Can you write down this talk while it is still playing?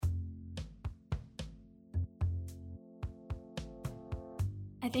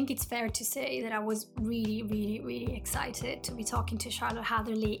I think it's fair to say that I was really, really, really excited to be talking to Charlotte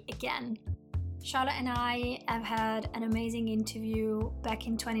Hatherley again. Charlotte and I have had an amazing interview back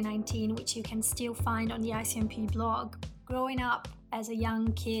in 2019, which you can still find on the ICMP blog. Growing up as a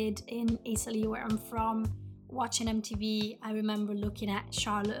young kid in Italy, where I'm from, watching MTV, I remember looking at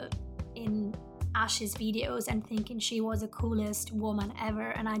Charlotte in Ash's videos and thinking she was the coolest woman ever,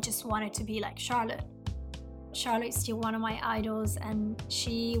 and I just wanted to be like Charlotte. Charlotte is still one of my idols, and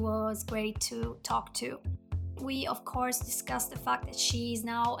she was great to talk to. We, of course, discussed the fact that she is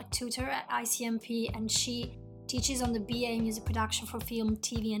now a tutor at ICMP and she teaches on the BA Music Production for Film,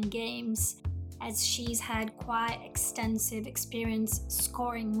 TV and Games, as she's had quite extensive experience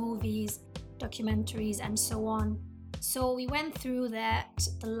scoring movies, documentaries and so on. So we went through that,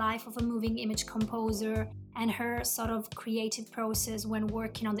 the life of a moving image composer and her sort of creative process when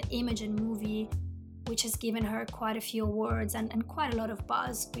working on the Imogen movie, which has given her quite a few awards and quite a lot of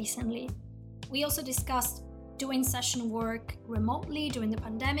buzz recently. We also discussed doing session work remotely during the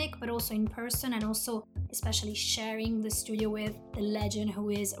pandemic, but also in person, and also especially sharing the studio with the legend who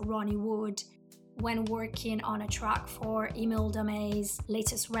is Ronnie when working on a track for Imelda May's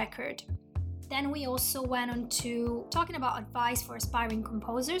latest record. Then we also went on to talking about advice for aspiring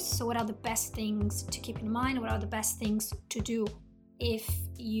composers. So what are the best things to keep in mind? What are the best things to do if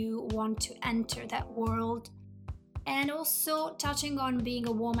you want to enter that world? And also touching on being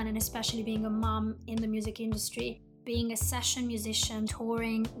a woman and especially being a mom in the music industry, being a session musician,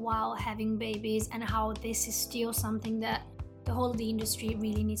 touring while having babies, and how this is still something that the whole of the industry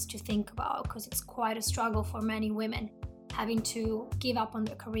really needs to think about, because it's quite a struggle for many women having to give up on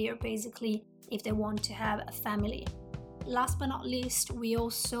their career basically if they want to have a family. Last but not least, we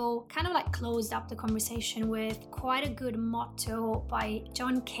also kind of like closed up the conversation with quite a good motto by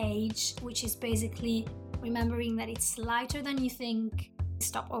John Cage, which is basically remembering that it's lighter than you think,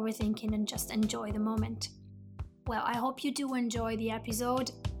 stop overthinking and just enjoy the moment. Well, I hope you do enjoy the episode.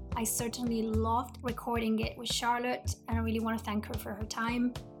 I certainly loved recording it with Charlotte and I really want to thank her for her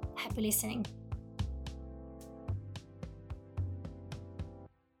time. Happy listening.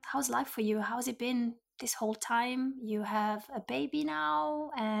 How's life for you? How's it been this whole time? You have a baby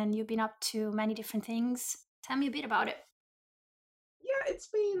now and you've been up to many different things. Tell me a bit about it. Yeah, it's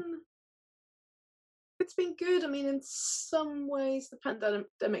been good. I mean, in some ways, the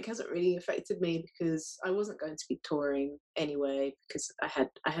pandemic hasn't really affected me because I wasn't going to be touring anyway because I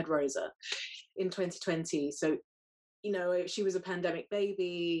had Rosa in 2020. So, you know, she was a pandemic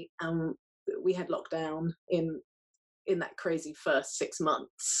baby. We had lockdown in that crazy first 6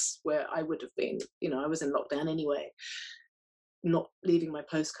 months where I would have been, you know, I was in lockdown anyway, not leaving my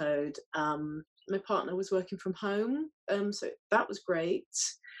postcode. My partner was working from home, so that was great.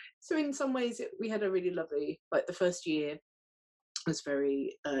 So in some ways, we had a really lovely, like the first year was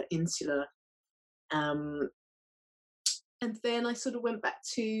very insular. And then I sort of went back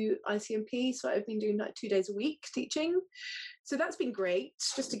to ICMP. So I've been doing like 2 days a week teaching. So that's been great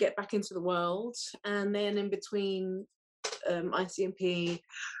just to get back into the world. And then in between ICMP,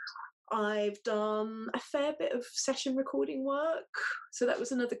 I've done a fair bit of session recording work. So that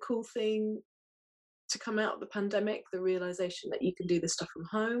was another cool thing to come out of the pandemic, the realization that you can do this stuff from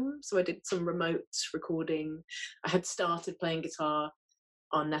home. So I did some remote recording. I had started playing guitar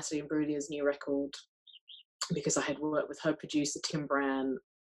on Natalie Imbruglia's new record because I had worked with her producer Tim Bran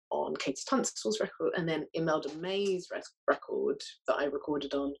on Katie Tunstall's record, and then Imelda May's record that I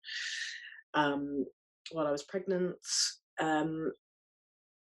recorded on while I was pregnant. And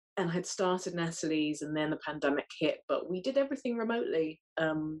I had started Natalie's, and then the pandemic hit, but we did everything remotely.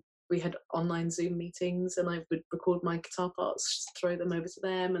 We had online Zoom meetings and I would record my guitar parts, throw them over to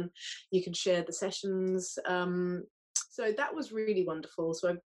them, and you can share the sessions. So that was really wonderful.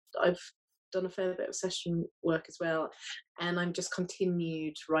 So I've done a fair bit of session work as well. And I'm just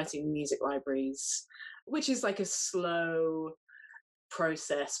continued writing music libraries, which is like a slow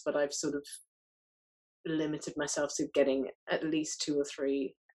process, but I've sort of limited myself to getting at least 2 or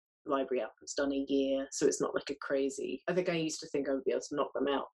 3 library albums done a year. So it's not like a crazy, I think I used to think I would be able to knock them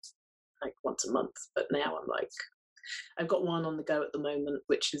out like once a month, but now I'm like, I've got one on the go at the moment,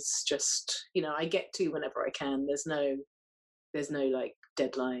 which is just, you know, I get to whenever I can. There's no like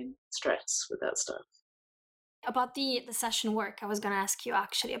deadline stress with that stuff. About the session work, I was going to ask you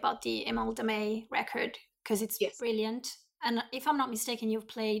actually about the Imelda May record, because it's brilliant. And if I'm not mistaken, you've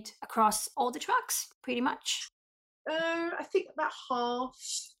played across all the tracks, pretty much. I think about half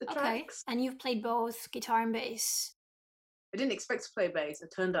the tracks. And you've played both guitar and bass. I didn't expect to play bass. I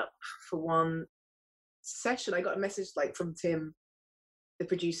turned up for one session. I got a message like from Tim, the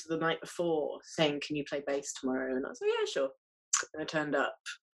producer, the night before saying, can you play bass tomorrow? And I was like, yeah, sure. And I turned up,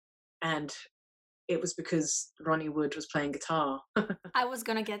 and it was because Ronnie Wood was playing guitar. I was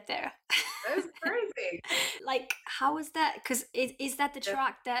gonna get there. That was crazy. Like, how was that? Because is that the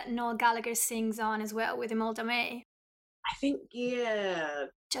track that Noel Gallagher sings on as well with Imelda May? I think, yeah.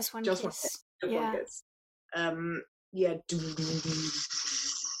 Just One Just Kiss. One Yeah. Kiss.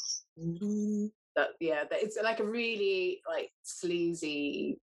 Yeah. It's like a really like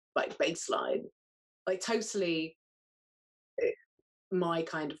sleazy like bass line, like totally my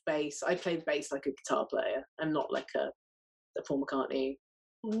kind of bass. I play the bass like a guitar player. I'm not like a Paul McCartney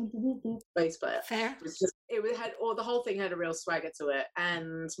bass player. Fair. The whole thing had a real swagger to it.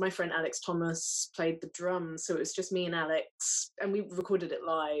 And my friend Alex Thomas played the drums, so it was just me and Alex, and we recorded it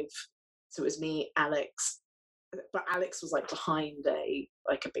live. So it was me, Alex, but Alex was like behind a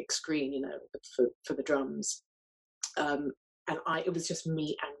big screen, you know, for the drums. And it was just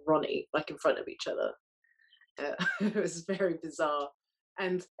me and Ronnie like in front of each other. It was very bizarre,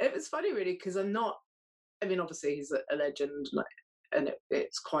 and it was funny really because obviously he's a legend, and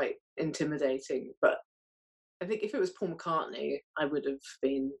it's quite intimidating. But I think if it was Paul McCartney, I would have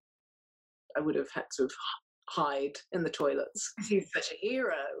had to hide in the toilets. He's such a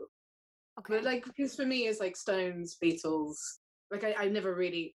hero. Okay. But like, because for me, it's like Stones, Beatles. Like I never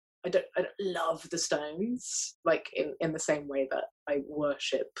really, I don't love the Stones like in the same way that I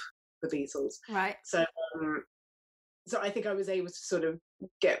worship the Beatles. Right. So I think I was able to sort of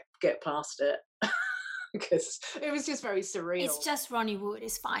get past it because it was just very surreal. It's just Ronnie Wood.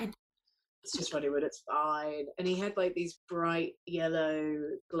 It's fine. It's just Ronnie Wood. It's fine. And he had like these bright yellow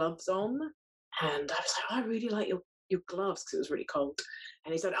gloves on, and I was like, oh, I really like your gloves because it was really cold.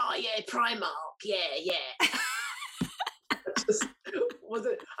 And he said, oh yeah, Primark, yeah.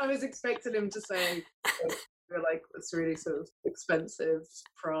 I was expecting him to say, like this really sort of expensive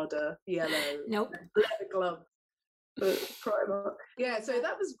Prada yellow leather glove. Primark. Yeah, so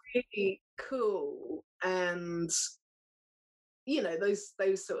that was really cool. And you know, those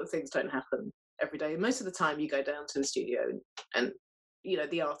sort of things don't happen every day. Most of the time you go down to the studio and you know,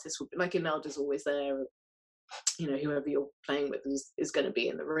 the artist will be like, Imelda's always there, you know, whoever you're playing with is going to be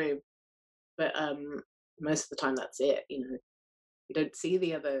in the room. But most of the time that's it, you know. You don't see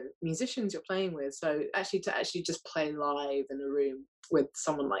the other musicians you're playing with. So to just play live in a room with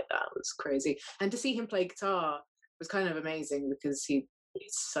someone like that was crazy. And to see him play guitar was kind of amazing because he's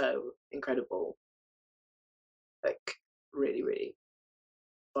so incredible. Like really, really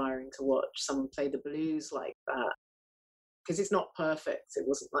inspiring to watch someone play the blues like that. Because it's not perfect. It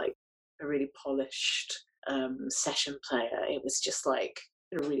wasn't like a really polished session player. It was just like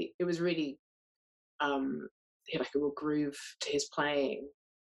it was really he had like a real groove to his playing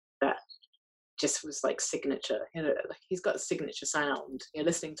that just was like signature. You know, like he's got a signature sound. You're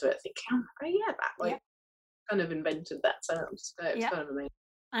listening to it, thinking, oh yeah, that like kind of invented that sound. So it's kind of amazing.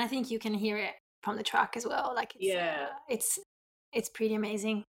 And I think you can hear it from the track as well. Like it's pretty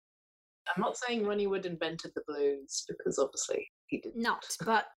amazing. I'm not saying Ronnie Wood invented the blues because obviously he did not,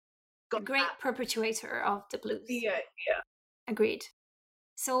 but a great perpetuator of the blues. Yeah. Agreed.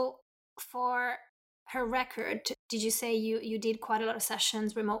 So for her record, did you say you did quite a lot of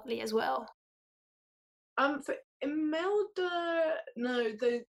sessions remotely as well? For Imelda, no,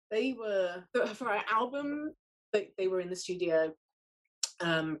 they were for our album. They were in the studio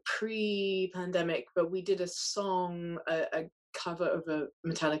pre-pandemic, but we did a song, a cover of a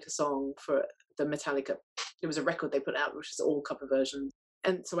Metallica song for the Metallica. It was a record they put out, which is all cover versions.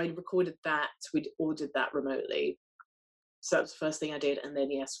 And so I recorded that. We all did that remotely. So that was the first thing I did. And then,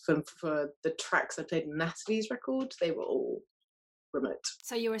 yes, for the tracks I played in Natalie's record, they were all remote.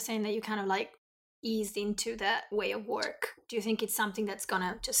 So you were saying that you kind of like eased into that way of work. Do you think it's something that's going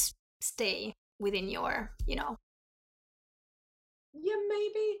to just stay within your, you know? Yeah,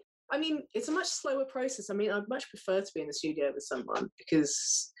 maybe. I mean, it's a much slower process. I mean, I'd much prefer to be in the studio with someone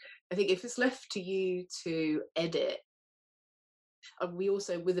because I think if it's left to you to edit, we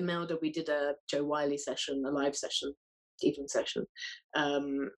also, with Imelda, we did a Joe Wiley session, a live session, evening session,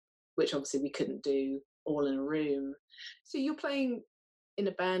 which obviously we couldn't do all in a room. So you're playing in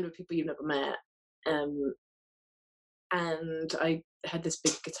a band with people you've never met. And I had this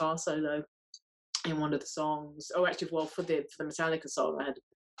big guitar solo in one of the songs. Oh, actually, well, for the Metallica song, I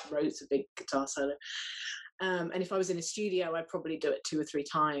wrote a big guitar solo. And if I was in a studio, I'd probably do it 2 or 3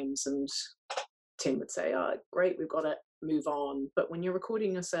 times. And Tim would say, oh, great, we've got to move on. But when you're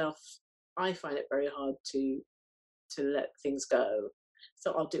recording yourself, I find it very hard to let things go.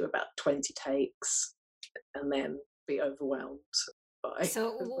 So I'll do about 20 takes and then be overwhelmed.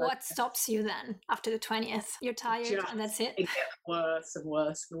 So what stops you then after the 20th? You're tired and that's it? It gets worse and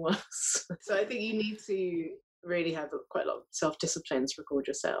worse and worse. So I think you need to really have quite a lot of self-discipline to record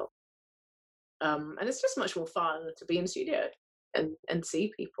yourself. And it's just much more fun to be in the studio and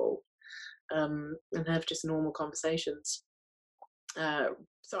see people, and have just normal conversations.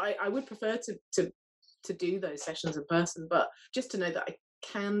 So I would prefer to do those sessions in person, but just to know that I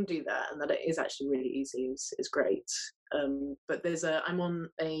can do that and that it is actually really easy is great. But I'm on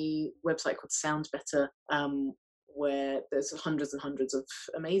a website called Sound Better, where there's hundreds and hundreds of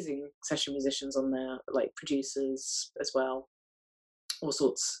amazing session musicians on there, like producers as well, all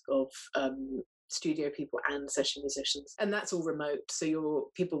sorts of studio people and session musicians, and that's all remote. So your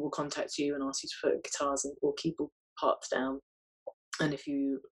people will contact you and ask you to put guitars or keyboard parts down, and if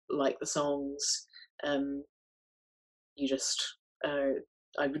you like the songs, you just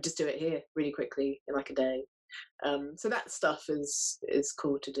I would just do it here really quickly in like a day. So that stuff is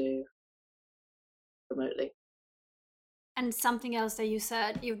cool to do remotely. And something else that you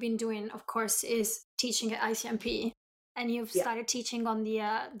said you've been doing, of course, is teaching at ICMP. And you've started teaching on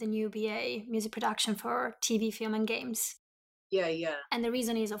the new BA, music production for TV, film, and games. Yeah. And the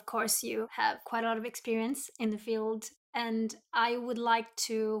reason is, of course, you have quite a lot of experience in the field. And I would like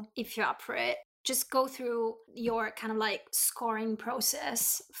to, if you're up for it, just go through your kind of like scoring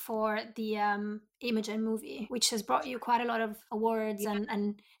process for the Imogen movie, which has brought you quite a lot of awards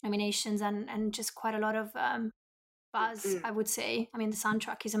and nominations and just quite a lot of buzz, I would say. I mean, the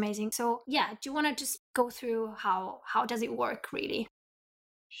soundtrack is amazing. So yeah, do you want to just go through how does it work really?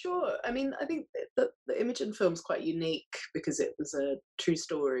 Sure. I mean, I think the Imogen film's quite unique because it was a true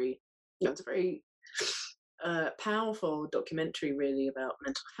story. You know, it's a very powerful documentary, really, about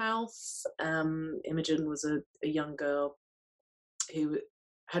mental health. Imogen was a young girl who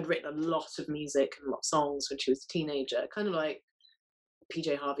had written a lot of music and a lot of songs when she was a teenager, kind of like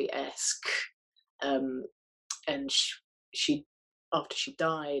PJ Harvey-esque. And she, after she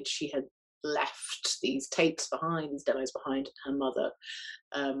died, she had left these tapes behind, these demos behind, and her mother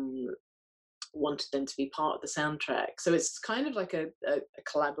wanted them to be part of the soundtrack. So it's kind of like a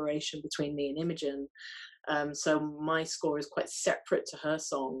collaboration between me and Imogen. So my score is quite separate to her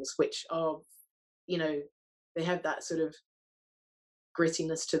songs, which are, you know, they have that sort of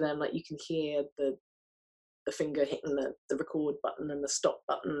grittiness to them. Like you can hear the finger hitting the record button and the stop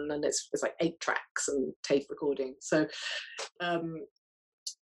button, and it's like 8 tracks and tape recording. So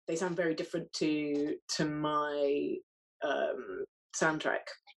they sound very different to my soundtrack.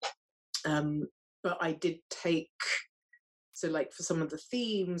 But I did take, so like for some of the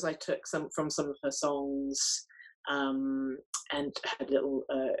themes, I took some from some of her songs, and had little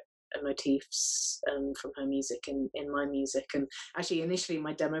motifs from her music in my music. And actually, initially,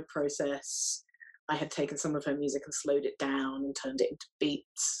 my demo process, I had taken some of her music and slowed it down and turned it into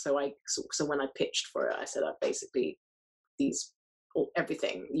beats. So when I pitched for it, I said, I basically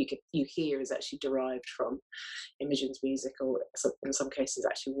everything you hear is actually derived from Imogen's music, or in some cases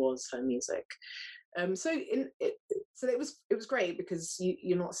actually was her music. So it was great because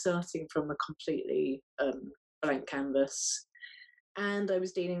you're not starting from a completely blank canvas, and I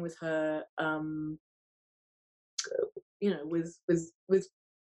was dealing with her, with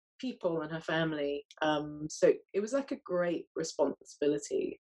people and her family. So it was like a great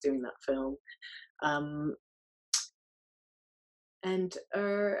responsibility doing that film. And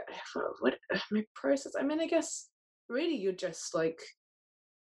what my process? I mean, I guess really you're just like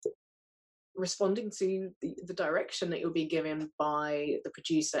responding to the direction that you'll be given by the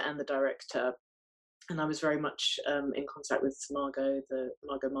producer and the director. And I was very much in contact with Margot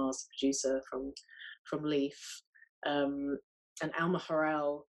Mars, the producer from Leaf, and Alma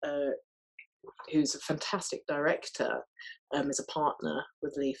Harrell, who's a fantastic director, is a partner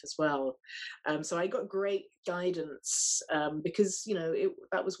with Leaf as well. So I got great guidance because, you know,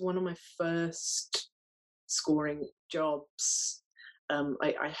 that was one of my first scoring jobs.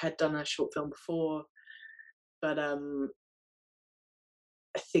 I had done a short film before, but I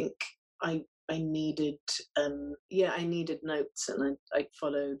think I needed notes, and I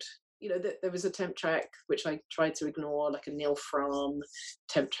followed. You know, there was a temp track which I tried to ignore, like a Neil Fromm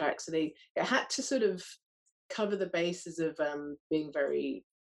temp track. So it had to sort of cover the bases of being very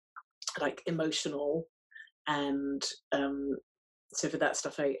like emotional, and so for that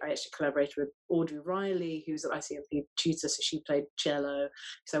stuff, I actually collaborated with Audrey Riley, who's an ICMP tutor, so she played cello.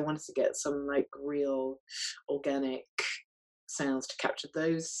 So I wanted to get some like real organic sounds to capture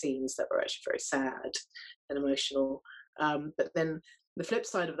those scenes that were actually very sad and emotional. But then the flip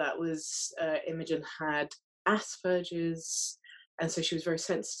side of that was Imogen had Asperger's, and so she was very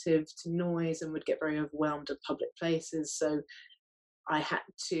sensitive to noise and would get very overwhelmed in public places. So I had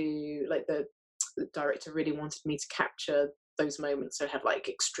to, like, the director really wanted me to capture those moments. So it had like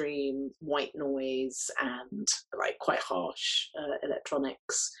extreme white noise and like quite harsh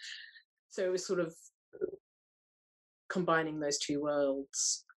electronics. So it was sort of combining those two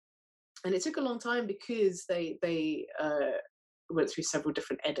worlds, and it took a long time because they went through several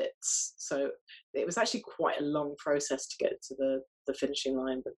different edits. So it was actually quite a long process to get to the finishing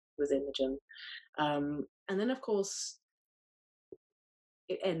line with Imogen. And then, of course,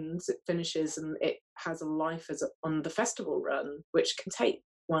 it ends, it finishes, and it has a life on the festival run, which can take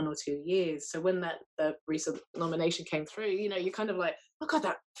 1 or 2 years. So when the recent nomination came through, you're kind of like, oh God,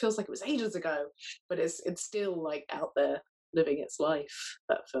 that feels like it was ages ago, but it's still like out there living its life,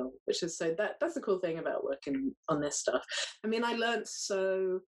 that film, which is that's the cool thing about working on this stuff. I mean, I learned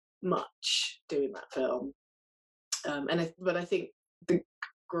so much doing that film, but I think the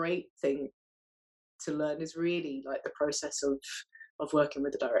great thing to learn is really like the process of working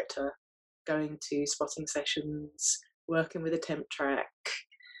with the director, going to spotting sessions, working with a temp track,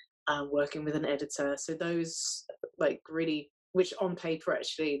 working with an editor. So those like really, which on paper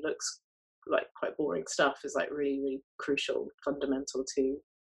actually looks like quite boring stuff, is like really, really crucial, fundamental to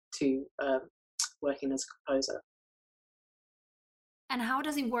working as a composer. And how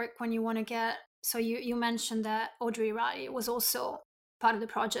does it work when you want to get? So you mentioned that Audrey Riley was also part of the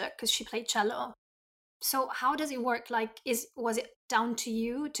project because she played cello. So how does it work? Like, was it down to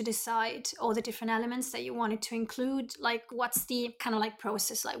you to decide all the different elements that you wanted to include? Like, what's the kind of like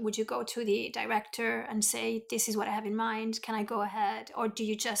process? Like, would you go to the director and say, this is what I have in mind, can I go ahead? Or are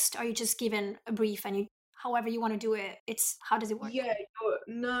you just given a brief and however you want to do it, how does it work? Yeah,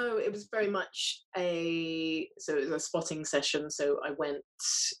 no, it was very much it was a spotting session. So I went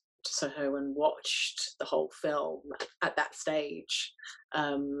to Soho and watched the whole film at that stage,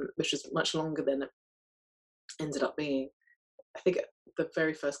 which was much longer than it ended up being. I think the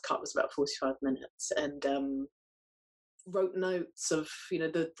very first cut was about 45 minutes, and wrote notes of,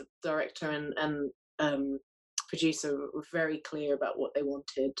 the director and producer were very clear about what they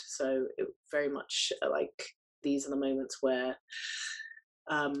wanted. So it was very much like, these are the moments where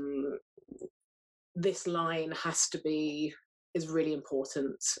this line is really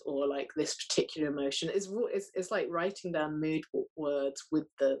important, or like this particular emotion is like writing down mood words with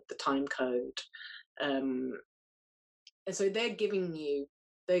the time code. And so they're guiding you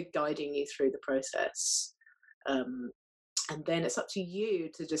through the process. And then it's up to you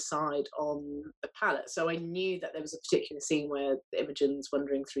to decide on the palette. So I knew that there was a particular scene where Imogen's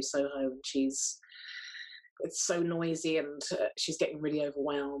wandering through Soho and it's so noisy and she's getting really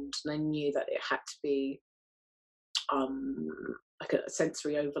overwhelmed. And I knew that it had to be like a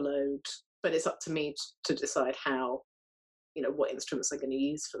sensory overload. But it's up to me to decide how, what instruments I'm going to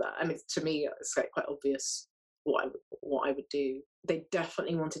use for that. I mean, to me, it's like quite obvious what I would do. They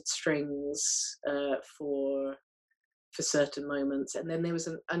definitely wanted strings for certain moments, and then there was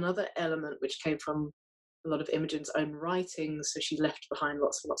another element which came from a lot of Imogen's own writing. So she left behind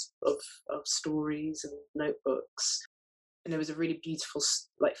lots and lots of stories and notebooks, and there was a really beautiful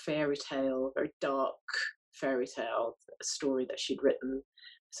like fairy tale, very dark fairy tale story that she'd written.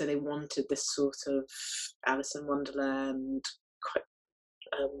 So they wanted this sort of Alice in Wonderland, quite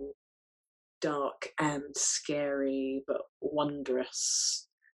dark and scary but wondrous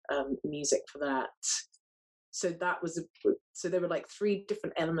music for that. So there were like 3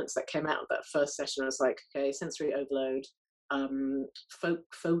 different elements that came out of that first session. I was like, okay, sensory overload,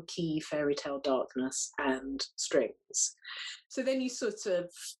 folky fairy tale darkness, and strings. So then you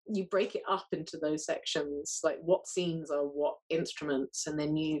break it up into those sections, like what scenes are what instruments, and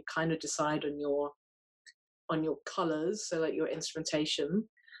then you kind of decide on your colors, so like your instrumentation,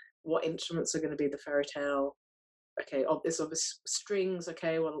 what instruments are going to be the fairy tale. Okay, it's obvious strings.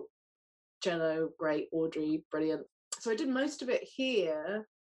 Okay, well, cello, great. Audrey, brilliant. So I did most of it here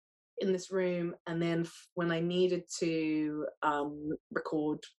in this room, and then when I needed to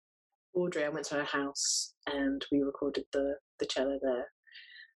record Audrey, I went to her house and we recorded the cello there.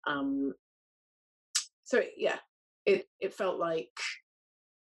 So yeah, it felt like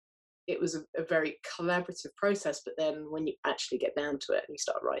it was a very collaborative process. But then when you actually get down to it and you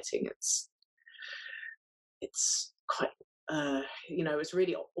start writing, it's quite it's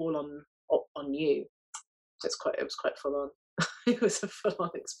really all on you. So it was quite full on. It was a full on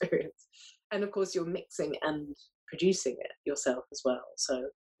experience, and of course you're mixing and producing it yourself as well. So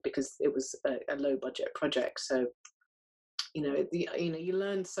because it was a low budget project, so you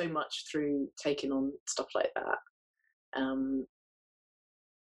learn so much through taking on stuff like that.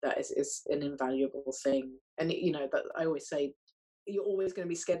 That is an invaluable thing, and that I always say, you're always going to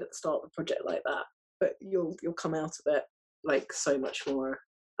be scared at the start of a project like that, but you'll come out of it like so much more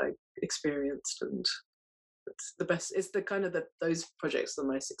like experienced and It's the best. It's the kind of those projects are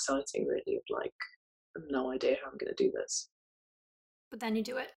the most exciting, really. Of like, I have no idea how I'm going to do this, But then you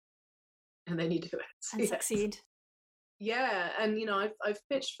do it and then you do it and yes. succeed. Yeah, and I've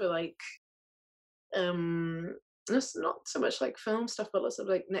pitched for like it's not so much like film stuff, but lots of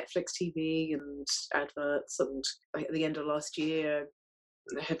like Netflix TV and adverts. And like at the end of last year,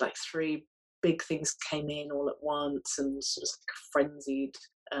 I had like 3 big things came in all at once, and it was like a frenzied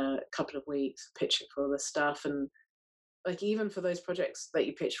couple of weeks pitching for all this stuff. And like even for those projects that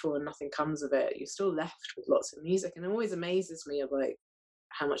you pitch for and nothing comes of it, you're still left with lots of music. And it always amazes me of like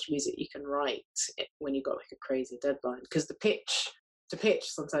how much music you can write when you've got like a crazy deadline. Because to pitch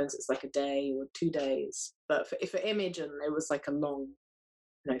sometimes it's like a day or 2 days, but for Imogen it was like a long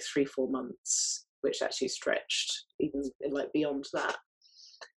 3-4 months, which actually stretched even like beyond that.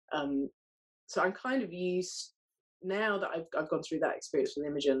 So I'm kind of used now that I've gone through that experience with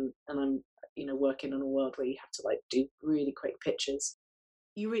Imogen, and I'm working on a world where you have to like do really quick pitches.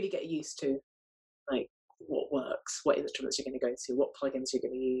 You really get used to like what works, what instruments you're going to go to, what plugins you're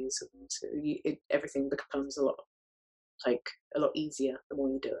going to use, and everything becomes a lot easier the more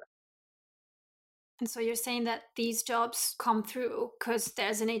you do it. And so you're saying that these jobs come through because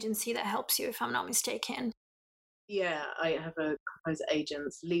there's an agency that helps you, if I'm not mistaken. Yeah, I have a composer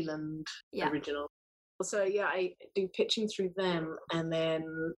agent, Leland Original. So yeah, I do pitching through them, and then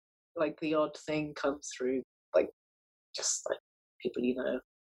like the odd thing comes through like just like people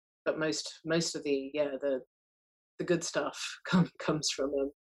but most of the good stuff comes from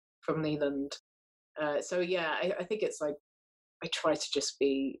Leland. So yeah, I think it's like I try to just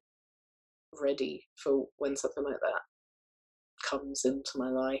be ready for when something like that comes into my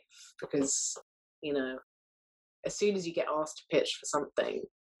life, because as soon as you get asked to pitch for something,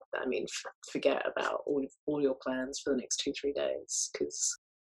 I mean, forget about all your plans for the next 2-3 days, because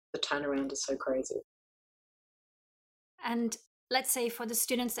the turnaround is so crazy. And let's say for the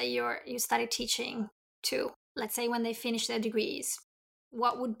students that you started teaching to, let's say when they finish their degrees,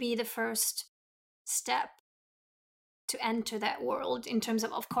 what would be the first step to enter that world in terms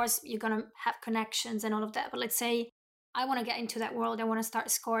of course, you're going to have connections and all of that. But let's say I want to get into that world. I want to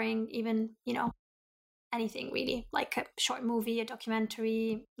start scoring even, anything really, like a short movie, a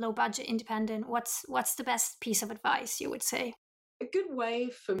documentary, low budget, independent. What's the best piece of advice you would say? A good way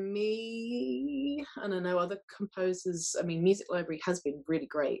for me, and I know other composers, I mean, Music Library has been really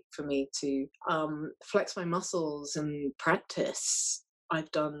great for me to flex my muscles and practice. I've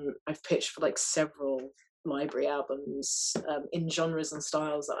pitched for like several library albums in genres and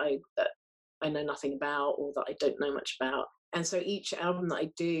styles that I know nothing about, or that I don't know much about. And so each album that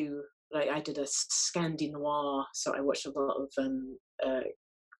I do, like I did a Scandi noir, so I watched a lot of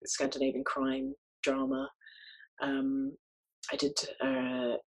Scandinavian crime drama. I did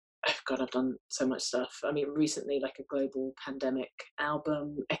I've done so much stuff. I mean, recently, like a global pandemic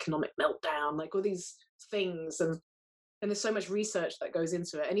album, economic meltdown, like all these things, and there's so much research that goes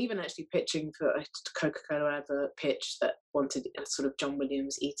into it. And even actually pitching for a Coca-Cola advert pitch that wanted a sort of John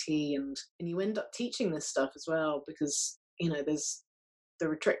Williams E.T., and you end up teaching this stuff as well, because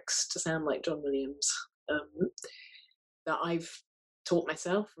there are tricks to sound like John Williams that I've taught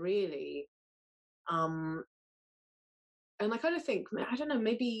myself, really. And I kind of think, I don't know,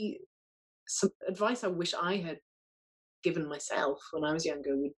 maybe some advice I wish I had given myself when I was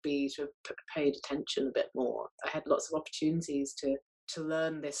younger would be to have paid attention a bit more. I had lots of opportunities to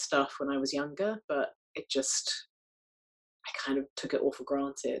learn this stuff when I was younger, but I kind of took it all for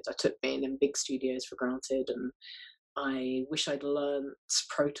granted. I took being in big studios for granted, and I wish I'd learned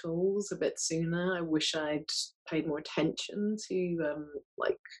Pro Tools a bit sooner. I wish I'd paid more attention to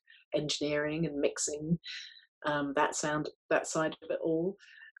like engineering and mixing. That side of it all.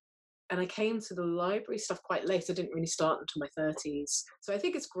 And I came to the library stuff quite late. I didn't really start until my 30s. So I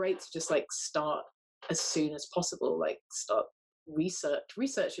think it's great to just like start as soon as possible, like start research.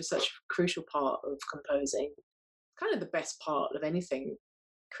 Research is such a crucial part of composing. Kind of the best part of anything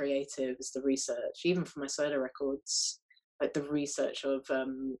creative is the research. Even for my solo records, like the research of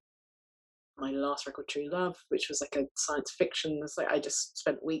my last record, True Love, which was like a science fiction. It's like I just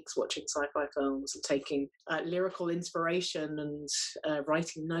spent weeks watching sci-fi films and taking lyrical inspiration and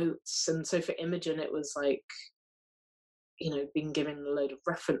writing notes. And so for Imogen, it was like, being given a load of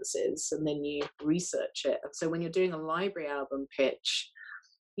references, and then you research it. And so when you're doing a library album pitch,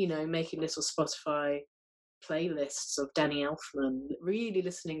 making little Spotify playlists of Danny Elfman, really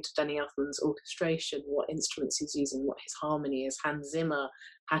listening to Danny Elfman's orchestration, what instruments he's using, what his harmony is, Hans Zimmer,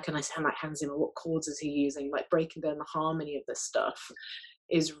 how can I sound like Hans Zimmer, what chords is he using, like breaking down the harmony of this stuff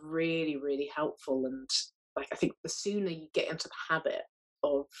is really, really helpful. And like I think the sooner you get into the habit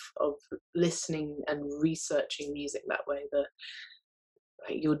of listening and researching music that way.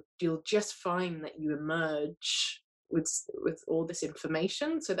 You'll just find that you emerge with all this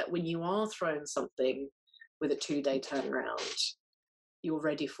information, so that when you are thrown something with a 2-day turnaround, you're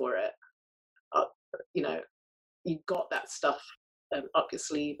ready for it. You've got that stuff up your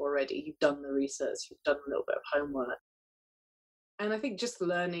sleeve already. You've done the research, you've done a little bit of homework. And I think just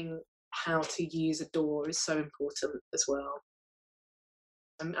learning how to use a DAW is so important as well.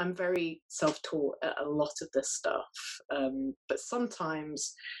 I'm very self-taught at a lot of this stuff, but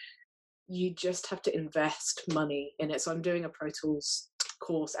sometimes you just have to invest money in it. So I'm doing a Pro Tools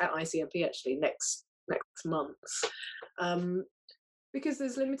course at ICMP actually next month, because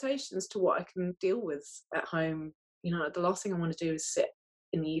there's limitations to what I can deal with at home. The last thing I want to do is sit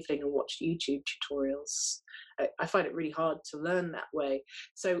in the evening and watch YouTube tutorials. I find it really hard to learn that way.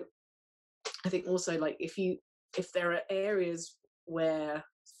 So I think also, like, if there are areas where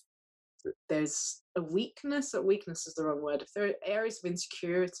there's a weakness is the wrong word. If there are areas of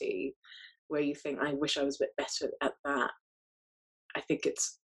insecurity where you think, I wish I was a bit better at that, I think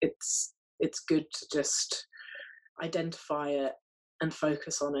it's good to just identify it and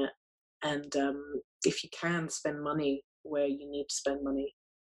focus on it. And if you can, spend money where you need to spend money.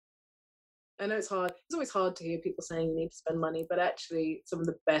 I know it's hard. It's always hard to hear people saying you need to spend money, but actually some of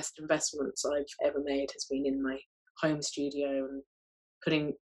the best investments I've ever made has been in my home studio and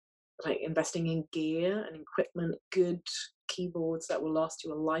investing in gear and equipment, good keyboards that will last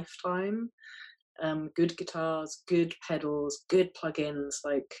you a lifetime, good guitars, good pedals, good plugins,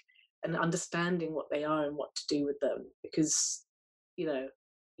 and understanding what they are and what to do with them. Because, you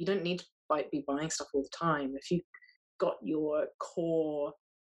don't need to be buying stuff all the time. If you've got your core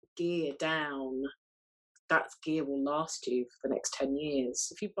gear down, that gear will last you for the next 10 years.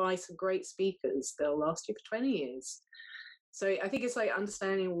 If you buy some great speakers, they'll last you for 20 years. So I think it's like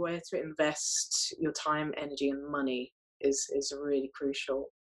understanding where to invest your time, energy, and money is really crucial.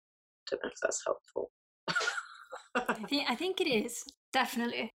 Don't know if that's helpful. I think it is,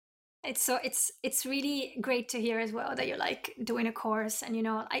 definitely. It's really great to hear as well that you're like doing a course, and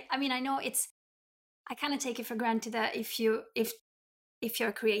I mean I know I kind of take it for granted that if you're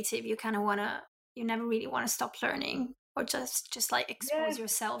creative, you never really want to stop learning, or just like expose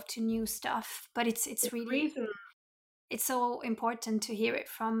yourself to new stuff. But it's really it's so important to hear it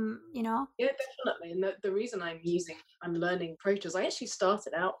from, Yeah, definitely. And the reason I'm learning Pro Tools, I actually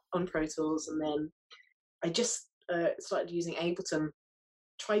started out on Pro Tools, and then I just started using Ableton,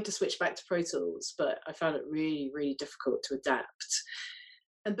 tried to switch back to Pro Tools, but I found it really, really difficult to adapt.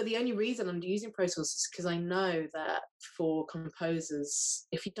 But the only reason I'm using Pro Tools is because I know that for composers,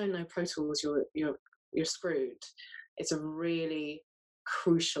 if you don't know Pro Tools, you're screwed. It's a really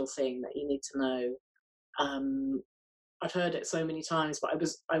crucial thing that you need to know. I've heard it so many times, but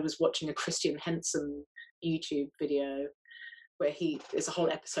I was watching a Christian Henson YouTube video where there's a whole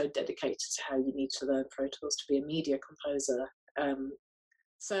episode dedicated to how you need to learn Pro Tools to be a media composer.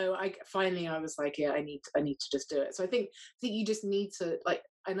 So I was like, yeah, I need to just do it. So I think you just need to, like,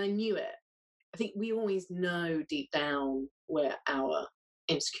 and I knew it. I think we always know deep down where our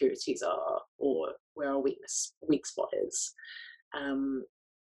insecurities are, or where our weak spot is.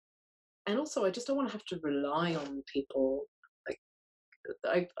 And also, I just don't want to have to rely on people. Like,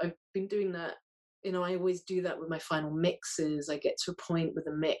 I've been doing that. I always do that with my final mixes. I get to a point with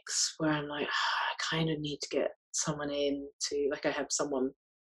a mix where I'm like, I kind of need to get someone in to, like, I have someone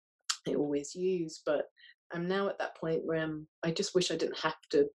I always use, but I'm now at that point where I just wish I didn't have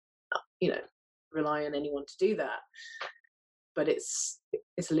to, rely on anyone to do that. But it's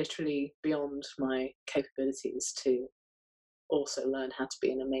literally beyond my capabilities to also learn how to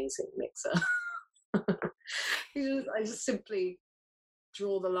be an amazing mixer. I just simply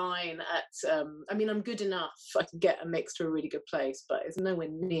draw the line at, I'm good enough. I can get a mix to a really good place, but it's nowhere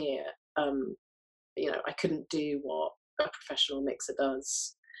near, I couldn't do what a professional mixer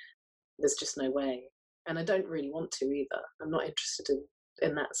does. There's just no way. And I don't really want to either. I'm not interested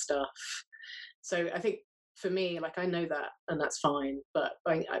in that stuff. So I think for me, like, I know that, and that's fine. But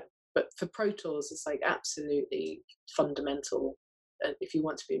but for Pro Tools, it's like absolutely fundamental. If you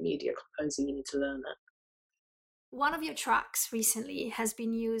want to be a media composer, you need to learn that. One of your tracks recently has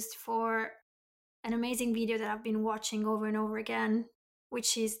been used for an amazing video that I've been watching over and over again,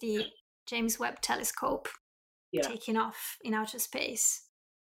 which is the James Webb Telescope taking off in outer space.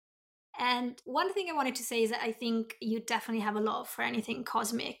 And one thing I wanted to say is that I think you definitely have a love for anything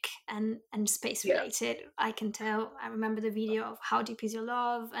cosmic and space related. I can tell. I remember the video of How Deep Is Your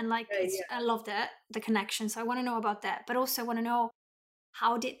Love, and I love the connection. So I want to know about that, but also I want to know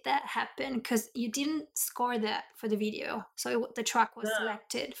how did that happen? Because you didn't score that for the video, so the track was No.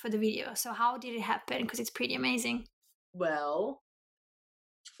 selected for the video. So how did it happen? Because it's pretty amazing. Well,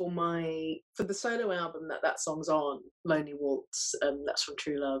 for the solo album that song's on, Lonely Waltz, that's from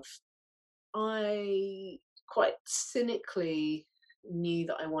True Love, I quite cynically knew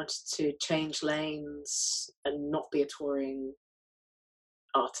that I wanted to change lanes and not be a touring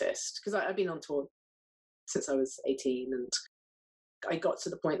artist, because I've been on tour since I was 18, and I got to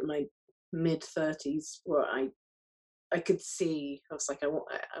the point in my mid 30s where I could see, I was like, I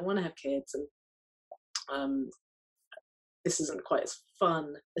want to have kids, and this isn't quite as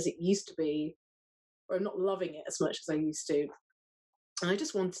fun as it used to be, or I'm not loving it as much as I used to. And I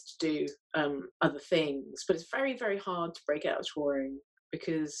just wanted to do other things, but it's very, very hard to break out of touring,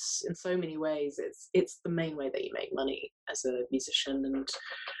 because in so many ways it's the main way that you make money as a musician,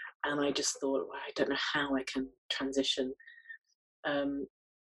 and I just thought, well, I don't know how I can transition.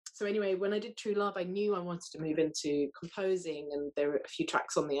 So anyway, when I did True Love, I knew I wanted to move into composing, and there are a few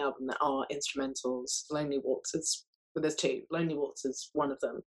tracks on the album that are instrumentals. Lonely Waltz well, there's two. Lonely Waltz is one of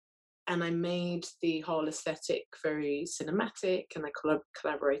them. And I made the whole aesthetic very cinematic, and I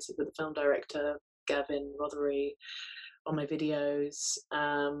collaborated with the film director, Gavin Rothery, on my videos.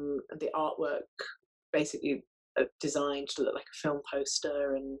 The artwork basically designed to look like a film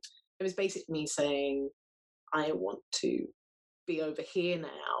poster, and it was basically me saying, I want to be over here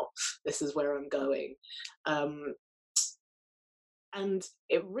now. This is where I'm going. And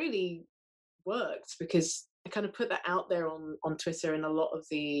it really worked, because I kind of put that out there on Twitter, and a lot of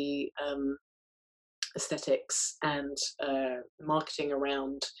the aesthetics and marketing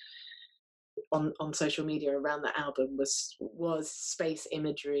around on social media around that album was space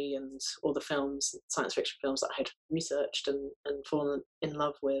imagery and all the films, science fiction films that I had researched and fallen in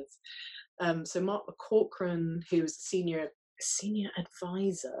love with. So Mark McCaughrean, who was a senior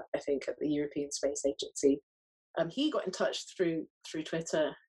advisor, I think, at the European Space Agency, he got in touch through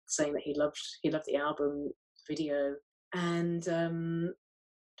Twitter, saying that he loved the album video, and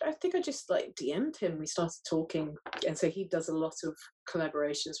I think I just like DM'd him. We started talking, and so he does a lot of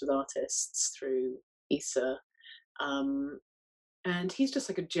collaborations with artists through ISA, and he's just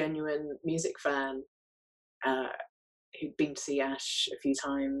like a genuine music fan. Who'd been to see Ash a few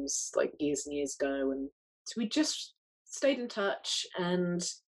times, like years and years ago, and so we just stayed in touch, and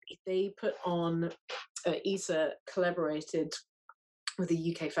they put on ISA collaborated with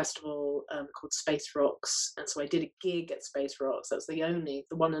a UK festival called Space Rocks, and so I did a gig at Space Rocks. That was the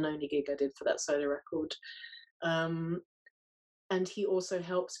one and only gig I did for that solo record. And he also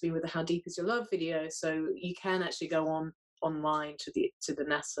helped me with the How Deep Is Your Love video, so you can actually go online to the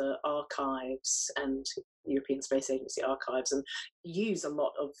NASA archives and European Space Agency archives and use a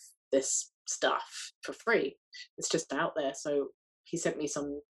lot of this stuff for free. It's just out there. So he sent me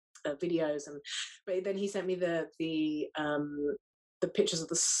some videos, but then he sent me the pictures of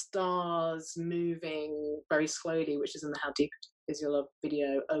the stars moving very slowly, which is in the How Deep Is Your Love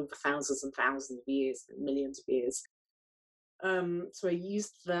video, over thousands and thousands of years, millions of years. So I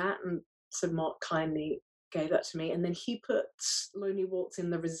used that, and so Mark kindly gave that to me, and then he put Lonely Waltz in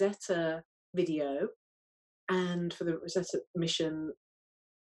the Rosetta video, and for the Rosetta mission,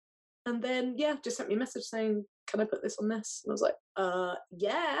 and then just sent me a message saying, can I put this on this? And I was like,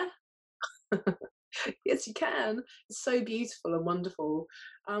 yeah. Yes, you can. It's so beautiful and wonderful.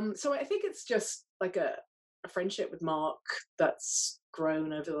 So I think it's just like a friendship with Mark that's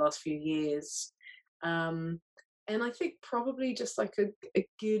grown over the last few years. And I think probably just like it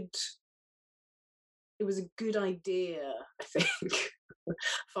was a good idea, I think.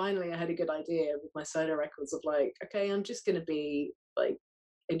 Finally, I had a good idea with my solo records of like, okay, I'm just going to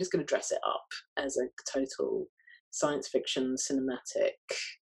dress it up as a total science fiction cinematic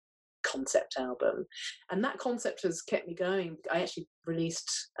concept album, and that concept has kept me going. I actually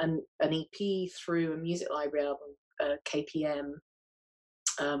released an EP through a music library album, KPM,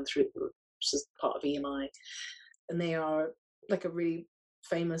 which is part of EMI, and they are like a really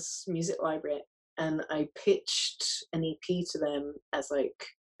famous music library, and I pitched an EP to them as like,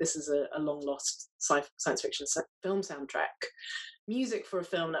 this is a long lost science fiction film soundtrack, music for a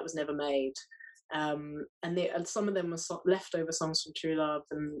film that was never made. And some of them were leftover songs from True Love,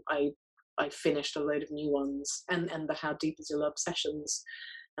 and I finished a load of new ones, and the How Deep Is Your Love sessions,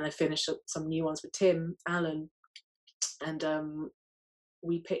 and I finished some new ones with Tim Allen, and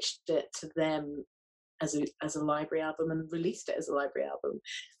we pitched it to them as a library album and released it as a library album.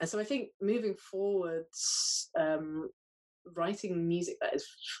 And so I think moving forwards, writing music that is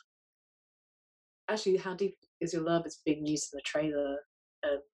actually, How Deep Is Your Love is being used in the trailer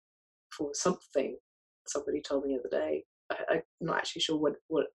for something, somebody told me the other day. I'm not actually sure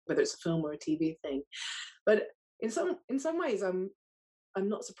whether it's a film or a TV thing, but in some ways I'm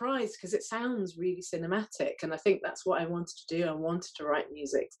not surprised, because it sounds really cinematic, and I think that's what I wanted to do. I wanted to write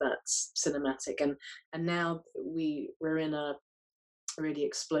music that's cinematic, and now we're in a really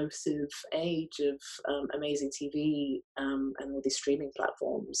explosive age of amazing TV and all these streaming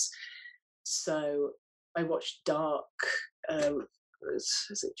platforms. So I watched Dark.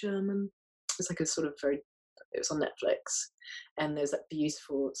 Is it German? It's like a sort of very. It was on Netflix, and there's that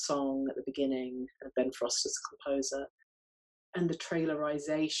beautiful song at the beginning. Ben Foster's the composer, and the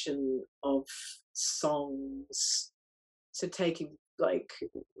trailerization of songs. So taking like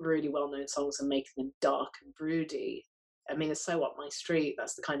really well-known songs and making them dark and broody. I mean, it's so up my street.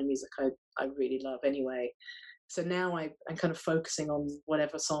 That's the kind of music I really love anyway. So now I'm kind of focusing on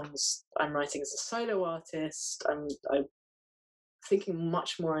whatever songs I'm writing as a solo artist. I'm thinking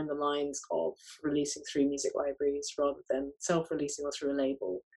much more in the lines of releasing through music libraries rather than self-releasing or through a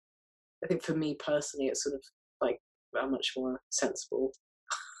label. I think for me personally, it's sort of like a much more sensible.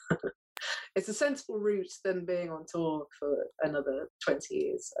 It's a sensible route than being on tour for another 20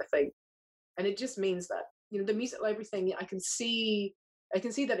 years, I think. And it just means that, the music library thing, I can see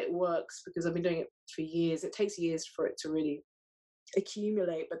that it works because I've been doing it for years. It takes years for it to really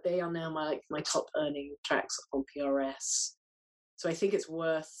accumulate, but they are now my top earning tracks on PRS. So I think it's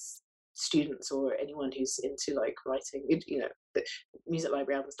worth students or anyone who's into like writing, the music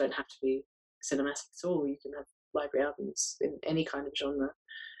library albums don't have to be cinematic at all. You can have library albums in any kind of genre.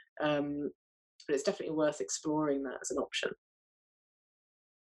 But it's definitely worth exploring that as an option.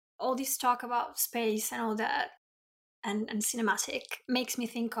 All this talk about space and all that and cinematic makes me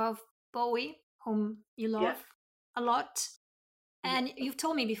think of Bowie, whom you love a lot. And you've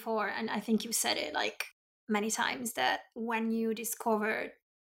told me before, and I think you said it like many times, that when you discovered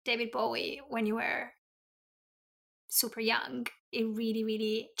David Bowie when you were super young, it really,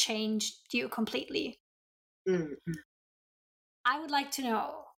 really changed you completely. Mm-hmm. I would like to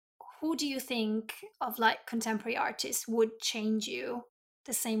know, who do you think of like contemporary artists would change you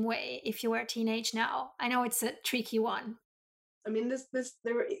the same way if you were a teenage now? I know it's a tricky one. I mean,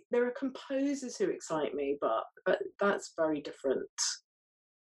 there are composers who excite me, but that's very different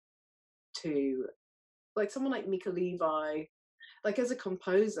to like someone like Mika Levi. Like as a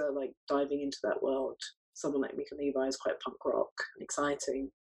composer, like diving into that world, someone like Mika Levi is quite punk rock and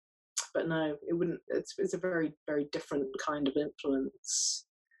exciting. But no, it wouldn't. It's a very, very different kind of influence.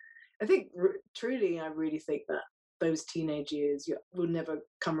 I think truly, I really think that those teenage years will never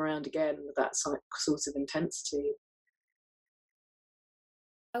come around again with that sort of intensity.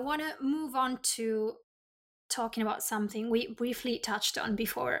 I want to move on to talking about something we briefly touched on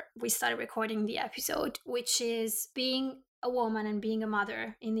before we started recording the episode, which is being a woman and being a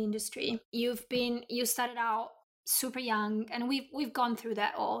mother in the industry. You started out super young, and we've gone through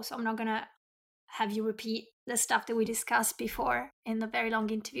that all, so I'm not gonna have you repeat the stuff that we discussed before in the very long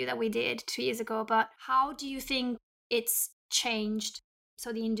interview that we did 2 years ago. But how do you think it's changed?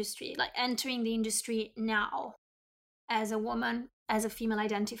 So the industry, like entering the industry now as a woman, as a female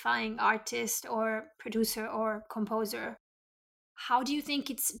identifying artist or producer or composer, how do you think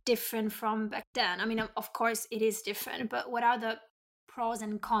it's different from back then? I mean, of course it is different, but what are the pros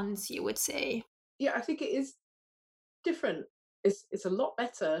and cons, you would say? Yeah, I think it is different. It's a lot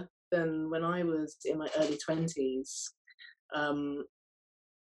better than when I was in my early 20s, and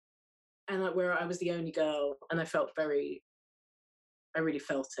where I was the only girl, and I really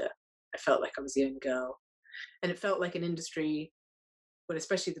felt it. I felt like I was the only girl, and it felt like an industry, but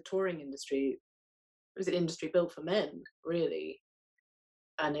especially the touring industry, it was an industry built for men, really.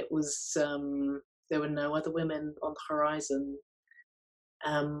 And it was there were no other women on the horizon.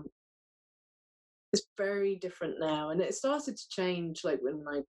 It's very different now, and it started to change like when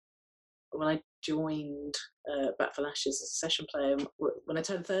I joined Back for Lashes as a session player when I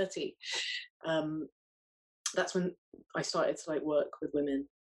turned 30. That's when I started to like work with women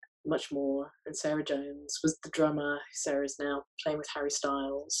much more, and Sarah Jones was the drummer. Sarah's now playing with Harry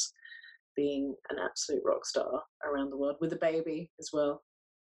Styles, being an absolute rock star around the world with a baby as well.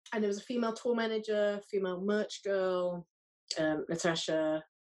 And there was a female tour manager, female merch girl, Natasha,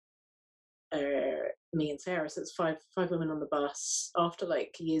 me and Sarah. So it's five women on the bus after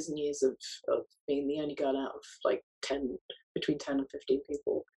like years and years of being the only girl out of like between 10 and 15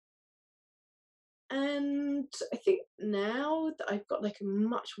 people. And I think now that I've got like a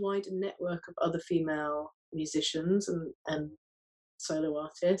much wider network of other female musicians and solo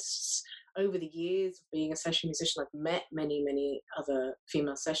artists. Over the years of being a session musician, I've met many, many other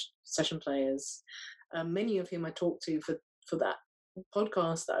female session players, many of whom I talked to for that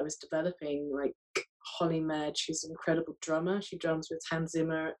podcast that I was developing, like Holly Madge, who's an incredible drummer. She drums with Hans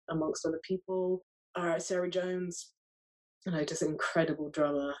Zimmer, amongst other people. Sarah Jones, just an incredible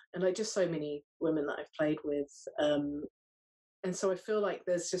drummer. And like just so many women that I've played with. And so I feel like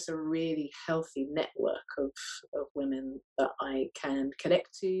there's just a really healthy network of women that I can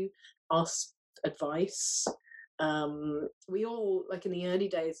connect to, ask advice. We all, like in the early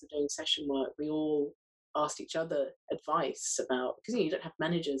days of doing session work, we all asked each other advice about, because you don't have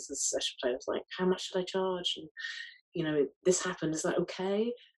managers as session players, like how much should I charge, and this happened, is that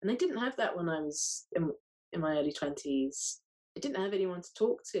okay? And I didn't have that when I was in my early 20s. I didn't have anyone to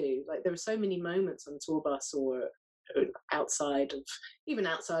talk to. Like there were so many moments on the tour bus or outside of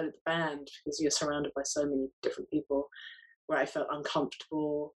the band, because you're surrounded by so many different people, where I felt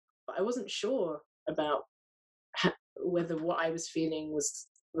uncomfortable, but I wasn't sure about whether what I was feeling was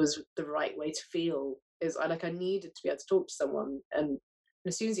the right way to feel. I needed to be able to talk to someone, and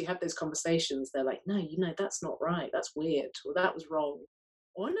as soon as you have those conversations, they're like, no, that's not right, that's weird, or that was wrong,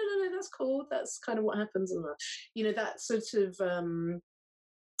 or no, that's cool, that's kind of what happens, and that sort of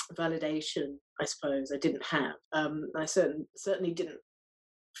validation, I suppose, I didn't have. I certainly didn't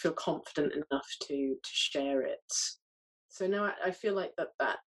feel confident enough to share it. So now I feel like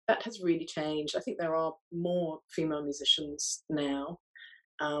that has really changed. I think there are more female musicians now.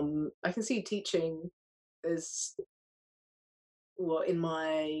 I can see teaching as well in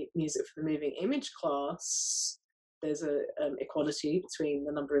my music for the moving image class. There's a equality between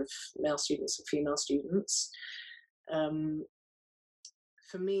the number of male students and female students.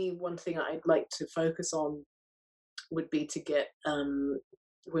 For me, one thing I'd like to focus on would be to get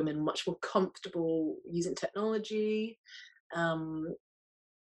women much more comfortable using technology. I'd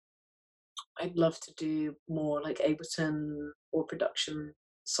love to do more like Ableton or production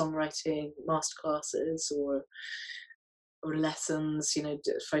songwriting masterclasses or lessons,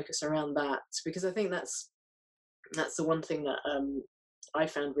 focus around that, because I think that's the one thing that I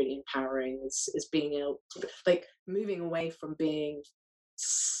found really empowering is being able to, like, moving away from being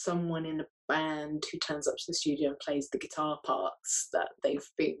someone in a band who turns up to the studio and plays the guitar parts that they've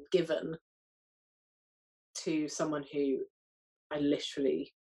been given, to someone who I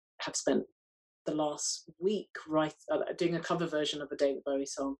literally have spent the last week doing a cover version of a David Bowie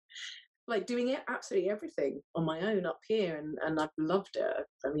song, like doing absolutely everything on my own up here, and I've loved it.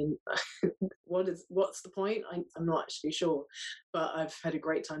 I mean, what's the point? I'm not actually sure, but I've had a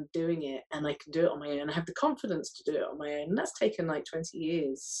great time doing it, and I can do it on my own. I have the confidence to do it on my own, and that's taken like 20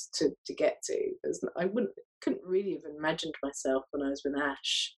 years to get to. I couldn't really have imagined myself when I was with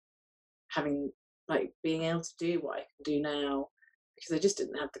Ash being able to do what I can do now, because I just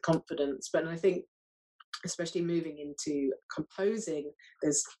didn't have the confidence. But I think, especially moving into composing,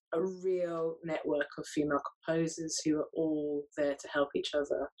 there's a real network of female composers who are all there to help each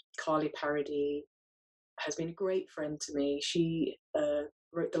other. Carly Parody has been a great friend to me. She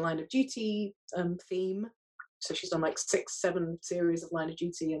wrote the Line of Duty theme, so she's done like 6-7 series of Line of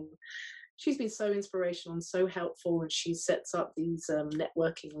Duty, and she's been so inspirational and so helpful. And she sets up these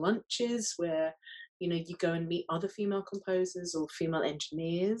networking lunches where you go and meet other female composers or female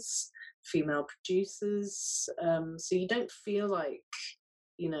engineers, female producers, so you don't feel like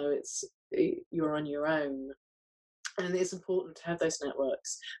you're on your own. And it's important to have those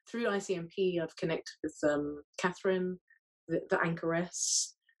networks. Through ICMP, I've connected with Catherine, the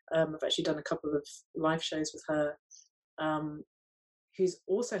anchoress. I've actually done a couple of live shows with her, who's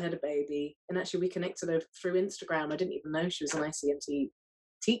also had a baby, and actually we connected through Instagram. I didn't even know she was an ICMP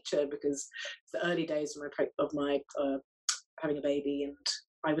teacher, because the early days of my having a baby, and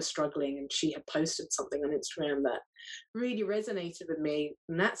I was struggling, and she had posted something on Instagram that really resonated with me,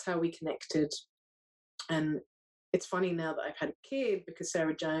 and that's how we connected. And it's funny now that I've had a kid, because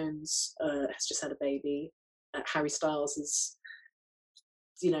Sarah Jones has just had a baby. Harry Styles has,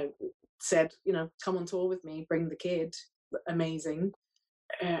 said, come on tour with me, bring the kid. Amazing.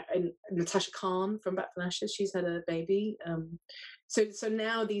 And Natasha Khan from Back from Ashes, she's had a baby. So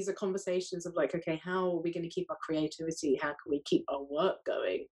now these are conversations of like, okay, how are we going to keep our creativity? How can we keep our work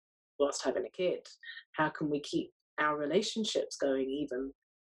going whilst having a kid? How can we keep our relationships going even?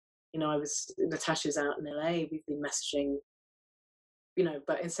 Natasha's out in LA, we've been messaging,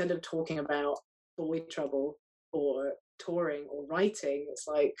 but instead of talking about boy trouble or touring or writing, it's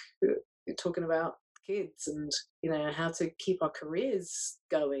like you're talking about kids and how to keep our careers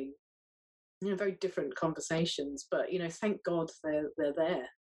going. Very different conversations, but thank God they're there.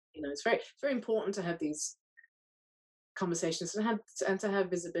 It's very, very important to have these conversations and to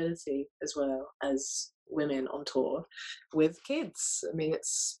have visibility as well as women on tour with kids. I mean,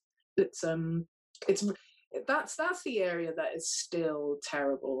 it's that's the area that is still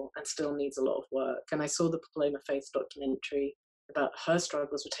terrible and still needs a lot of work. And I saw the Paloma Faith documentary about her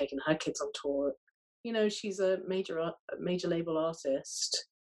struggles with taking her kids on tour. You know, she's a major label artist,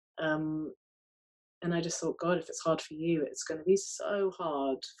 and I just thought, God, if it's hard for you, it's going to be so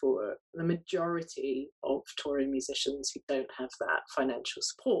hard for the majority of touring musicians who don't have that financial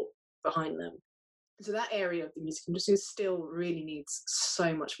support behind them. So that area of the music industry still really needs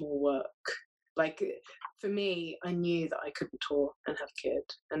so much more work. Like, for me, I knew that I couldn't tour and have a kid,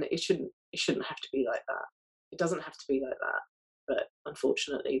 and it shouldn't have to be like that. It doesn't have to be like that, but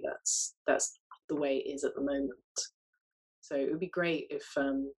unfortunately, that's the way it is at the moment. So it would be great if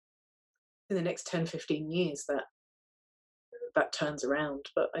in the next 10, 15 years that turns around,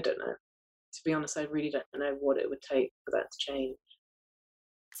 but I don't know. To be honest, I really don't know what it would take for that to change.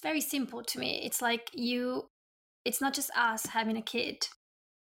 It's very simple to me. It's like it's not just us having a kid,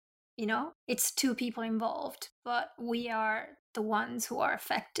 you know, it's two people involved, but we are the ones who are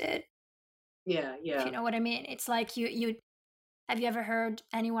affected. Yeah. If you know what I mean. It's like you have you ever heard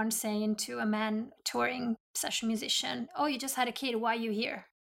anyone saying to a man touring session musician, "Oh, you just had a kid, why are you here?"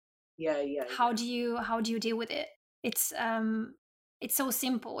 Yeah. How do you deal with it? It's so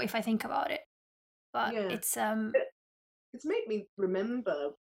simple if I think about it, but it's made me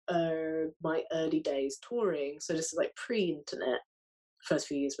remember my early days touring. So this is like pre-internet, first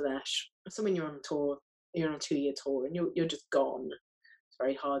few years with Ash. So when you're on tour, you're on a 2-year tour, and you're just gone. It's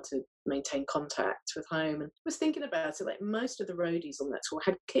very hard to maintain contact with home. And I was thinking about it, like most of the roadies on that tour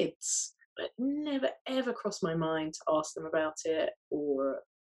had kids, but it never ever crossed my mind to ask them about it, or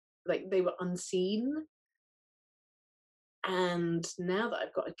like they were unseen. And now that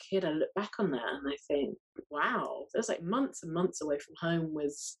I've got a kid, I look back on that and I think, wow, there's like months and months away from home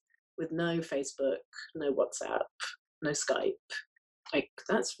with no Facebook, no WhatsApp, no Skype. Like,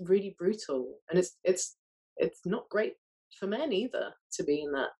 that's really brutal, and it's not great for men either to be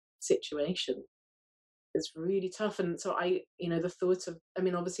in that situation. It's really tough. And so the thought of, I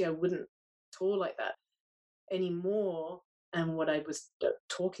mean, obviously I wouldn't tour like that anymore. And what I was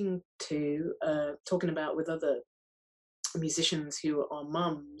talking about with other musicians who are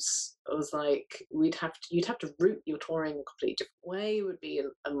mums, I was like, you'd have to route your touring a completely different way. It would be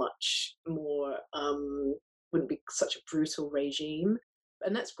a much more wouldn't be such a brutal regime.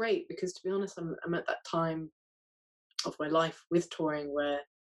 And that's great, because to be honest, I'm at that time of my life with touring where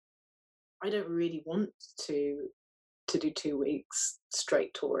I don't really want to do 2 weeks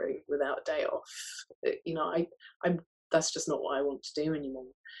straight touring without a day off. I'm that's just not what I want to do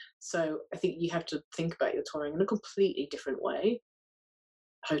anymore. So I think you have to think about your touring in a completely different way.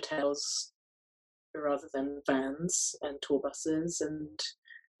 Hotels rather than vans and tour buses, and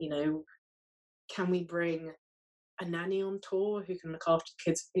can we bring a nanny on tour who can look after the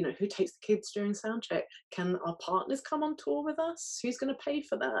kids? Who takes the kids during sound check? Can our partners come on tour with us? Who's going to pay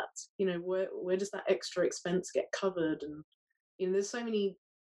for that? Where does that extra expense get covered? And there's so many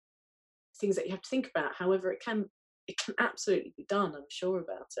things that you have to think about. However, it can absolutely be done, I'm sure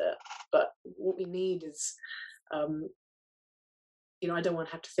about it. But what we need is, I don't want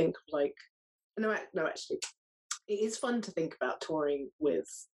to have to think of like, no, actually, it is fun to think about touring with,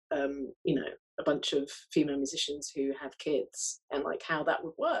 a bunch of female musicians who have kids, and like how that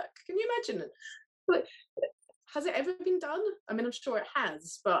would work. Can you imagine it? Like, has it ever been done? I mean, I'm sure it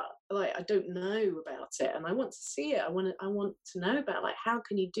has, but like, I don't know about it, and I want to see it. I want to know about, like, how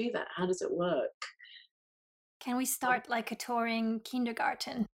can you do that? How does it work? Can we start like a touring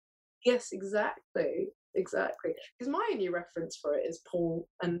kindergarten? Yes, exactly. Because my only reference for it is Paul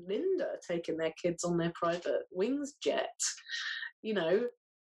and Linda taking their kids on their private wings jet,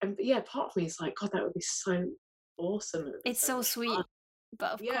 And yeah, part of me is like, God, that would be so awesome. It's so sweet, fun.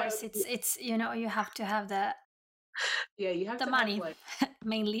 But of course, it's you have to have the you have the to money have, like,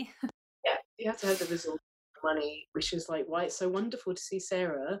 mainly. Yeah, you have to have the resource money, which is like why it's so wonderful to see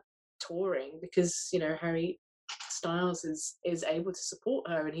Sarah touring, because Harry Styles is able to support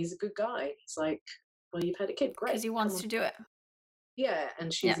her, and he's a good guy. It's like, well, you've had a kid, great, because he wants to do it. Yeah,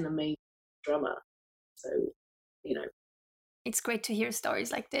 and she's an amazing drummer, so it's great to hear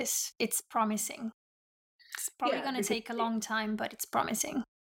stories like this. It's promising. It's probably going to take a long time, but it's promising.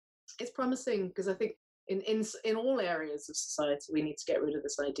 It's promising because I think in all areas of society we need to get rid of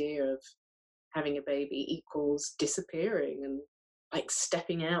this idea of having a baby equals disappearing and like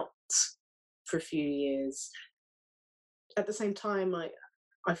stepping out for a few years. At the same time,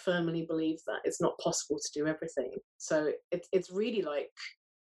 I firmly believe that it's not possible to do everything. So it's really like,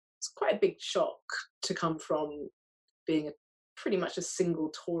 it's quite a big shock to come from being pretty much a single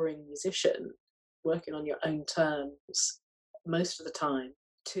touring musician, working on your own terms most of the time,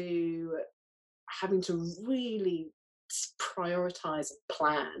 to having to really prioritize and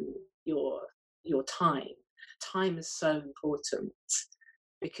plan your time. Time is so important,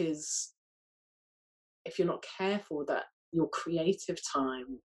 because if you're not careful, that your creative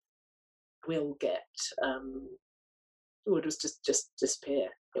time will get will just disappear.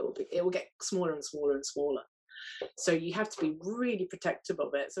 It will get smaller and smaller and smaller. So you have to be really protective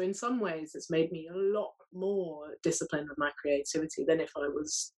of it. So in some ways, it's made me a lot more disciplined with my creativity than if I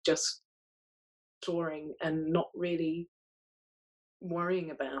was just touring and not really worrying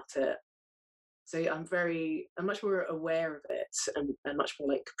about it. So I'm much more aware of it, and much more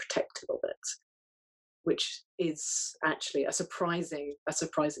like protective of it, which is actually a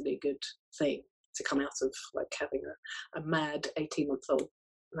surprisingly good thing to come out of, like having a mad 18-month-old.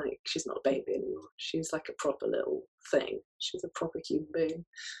 Like, she's not a baby anymore. She's like a proper little thing. She's a proper human being.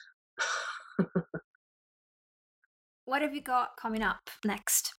 What have you got coming up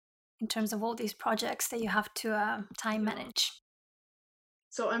next in terms of all these projects that you have to time manage?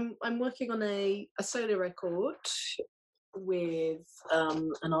 So I'm working on a solo record with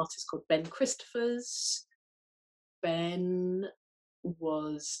an artist called Ben Christophers. Ben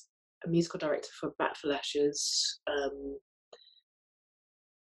was a musical director for Bat for Lashes,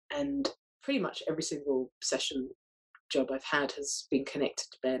 and pretty much every single session job I've had has been connected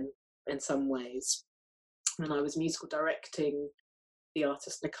to Ben in some ways. When I was musical directing the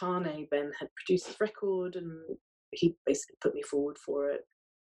artist Nakane, Ben had produced this record, and he basically put me forward for it.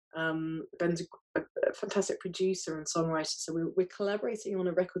 Ben's a fantastic producer and songwriter, so we're collaborating on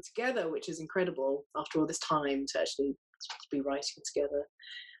a record together, which is incredible after all this time to actually be writing together.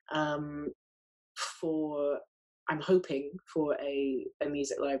 I'm hoping for a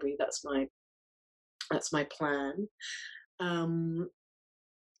music library. That's my plan. I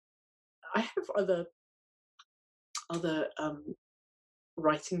have other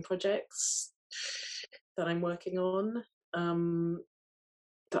writing projects that I'm working on,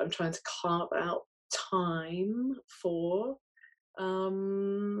 that I'm trying to carve out time for,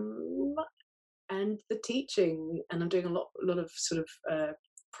 and the teaching. And I'm doing a lot of sort of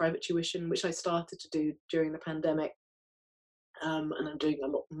private tuition, which I started to do during the pandemic, and I'm doing a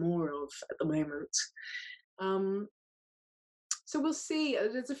lot more of at the moment. So we'll see.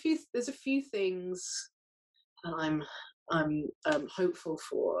 There's a few things that I'm hopeful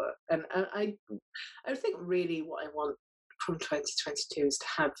for, and I think really what I want from 2022 is to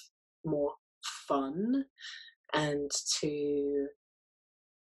have more fun and to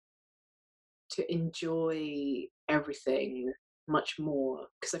enjoy everything much more,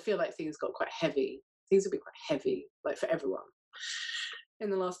 because I feel like things got quite heavy. Things have been quite heavy, like for everyone,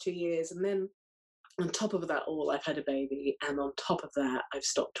 in the last 2 years. And then on top of that all, I've had a baby, and on top of that, I've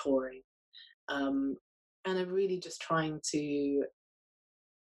stopped touring. And I'm really just trying to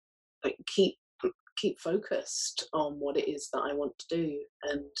like keep focused on what it is that I want to do.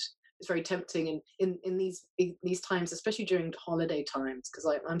 And it's very tempting in these times, especially during holiday times, because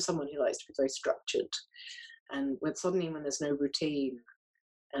I'm someone who likes to be very structured. And when there's no routine,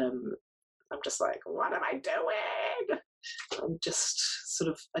 I'm just like, what am I doing? I'm just sort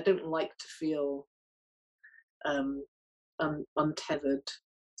of, I don't like to feel untethered.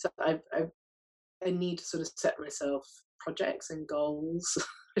 So I need to sort of set myself projects and goals.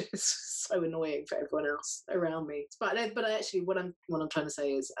 It's so annoying for everyone else around me. But actually, what I'm trying to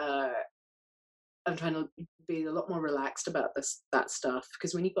say is, I'm trying to be a lot more relaxed about that stuff,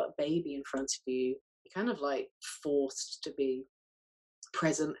 because when you've got a baby in front of you, you're kind of like forced to be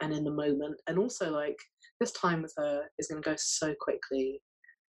present and in the moment. And also, like, this time with her is going to go so quickly.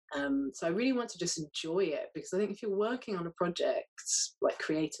 So I really want to just enjoy it, because I think if you're working on a project, like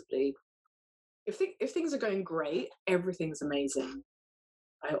creatively, if things are going great, everything's amazing.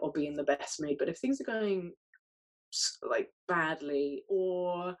 I'll be in the best mood. But if things are going like badly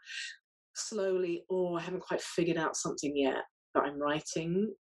or slowly, or I haven't quite figured out something yet that I'm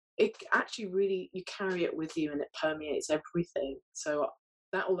writing, it actually really, you carry it with you and it permeates everything. So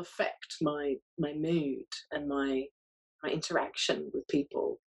that will affect my mood and my interaction with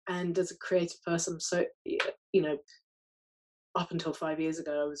people. And as a creative person, so up until 5 years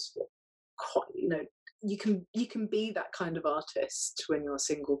ago, I was quite, you can be that kind of artist when you're a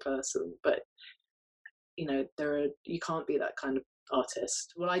single person, but you can't be that kind of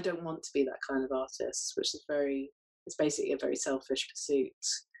artist. Well, I don't want to be that kind of artist, which is it's basically a very selfish pursuit.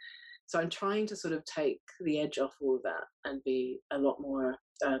 So I'm trying to sort of take the edge off all of that and be a lot more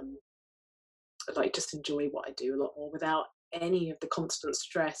like just enjoy what I do a lot more without any of the constant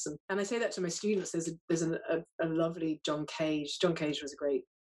stress. And I say that to my students. There's a lovely John Cage. John Cage was a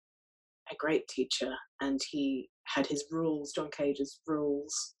great teacher, and he had his rules, John Cage's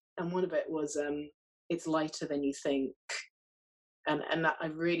rules. and one of it was it's lighter than you think, and that I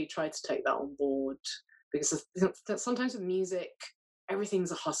really tried to take that on board, because sometimes with music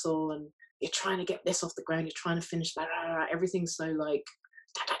everything's a hustle, and you're trying to get this off the ground, you're trying to finish that, everything's so like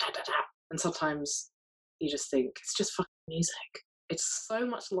da, da, da, da, da. And sometimes you just think it's just fucking music. It's so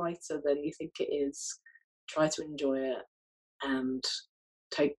much lighter than you think it is. Try to enjoy it and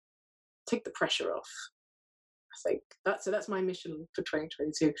take the pressure off. I think that's my mission for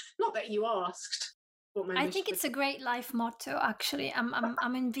 2022. Not that you asked what my I think it's a great life motto, actually.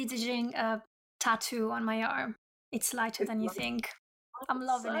 I'm envisaging a tattoo on my arm. It's lighter than you think. I'm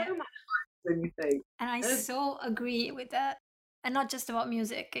loving it. So much lighter than you think. And I so agree with that. And not just about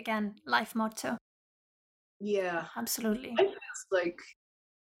music, again, life motto. Yeah. Absolutely. I feel like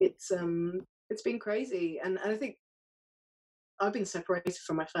it's been crazy. And I think I've been separated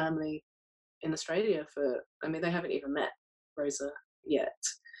from my family in Australia they haven't even met Rosa yet.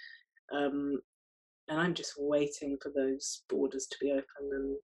 And I'm just waiting for those borders to be open,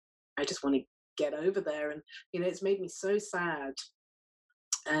 and I just want to get over there. And, it's made me so sad.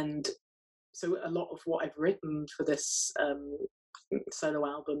 And so a lot of what I've written for this solo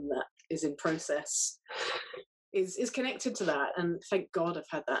album that is in process is connected to that. And thank God I've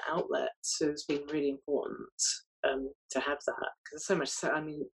had that outlet. So it's been really important to have that, because there's so much,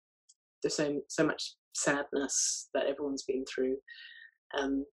 there's so much sadness that everyone's been through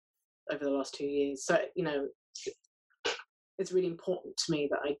over the last 2 years. So, it's really important to me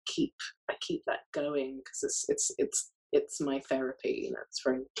that I keep that going, because it's my therapy.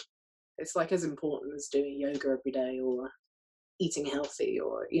 It's like as important as doing yoga every day or eating healthy,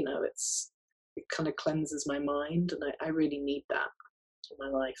 or it kind of cleanses my mind, and I really need that in my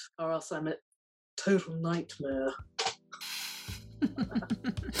life, or else I'm a total nightmare.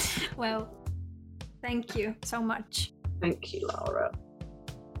 Well, thank you so much. Thank you, Laura.